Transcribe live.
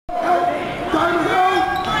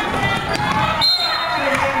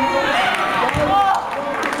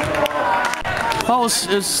No,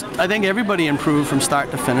 I think everybody improved from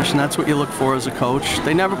start to finish, and that's what you look for as a coach.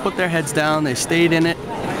 They never put their heads down. They stayed in it.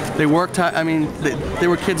 They worked hard. I mean, there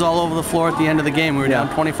were kids all over the floor at the end of the game. We were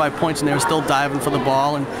down 25 points, and they were still diving for the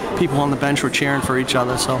ball, and people on the bench were cheering for each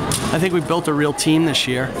other. So I think we built a real team this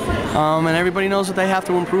year, and everybody knows what they have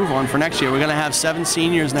to improve on for next year. We're going to have 7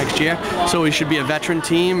 seniors next year, so we should be a veteran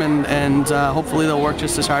team, and hopefully they'll work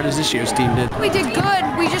just as hard as this year's team did. We did good.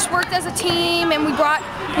 We just worked as a team, and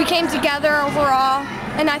we came together overall,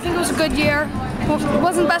 and I think it was a good year. It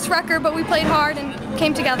wasn't best record, but we played hard and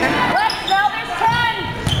came together. Let's go, there's 10!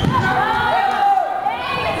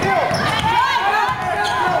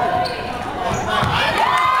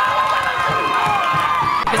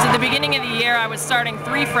 Because at the beginning of the year I was starting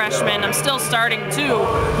 3 freshmen. I'm still starting 2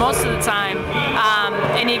 most of the time,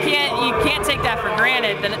 and you can't take that for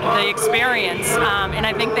granted, the experience. And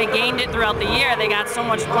I think they gained it throughout the year. They got so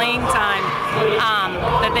much playing time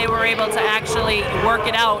that they were able to actually work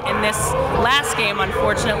it out in this last game,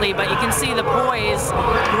 unfortunately. But you can see the poise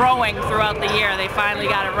growing throughout the year. They finally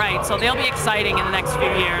got it right, so they'll be exciting in the next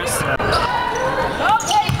few years.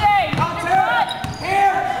 Okay, Dave!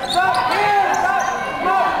 Here! It's up here!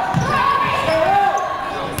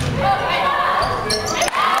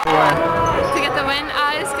 To get the win,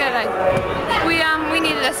 it's good. We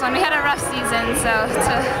needed this one. We had a rough season, so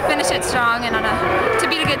to finish it strong and to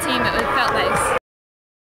beat a good team, it felt nice.